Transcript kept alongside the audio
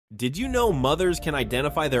Did you know mothers can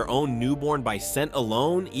identify their own newborn by scent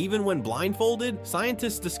alone, even when blindfolded?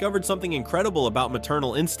 Scientists discovered something incredible about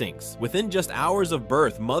maternal instincts. Within just hours of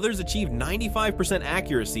birth, mothers achieved 95%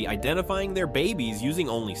 accuracy identifying their babies using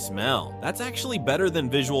only smell. That's actually better than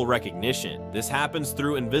visual recognition. This happens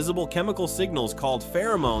through invisible chemical signals called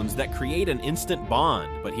pheromones that create an instant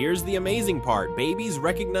bond. But here's the amazing part: babies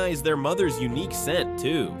recognize their mother's unique scent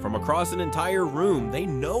too. From across an entire room, they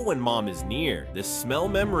know when mom is near. This smell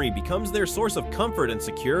memory becomes their source of comfort and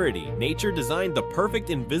security. Nature designed the perfect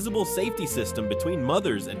invisible safety system between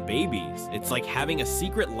mothers and babies. It's like having a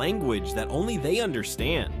secret language that only they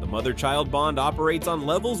understand. The mother-child bond operates on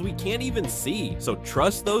levels we can't even see. So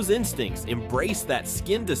trust those instincts, embrace that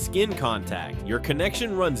skin-to-skin contact. Your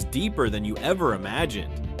connection runs deeper than you ever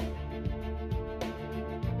imagined.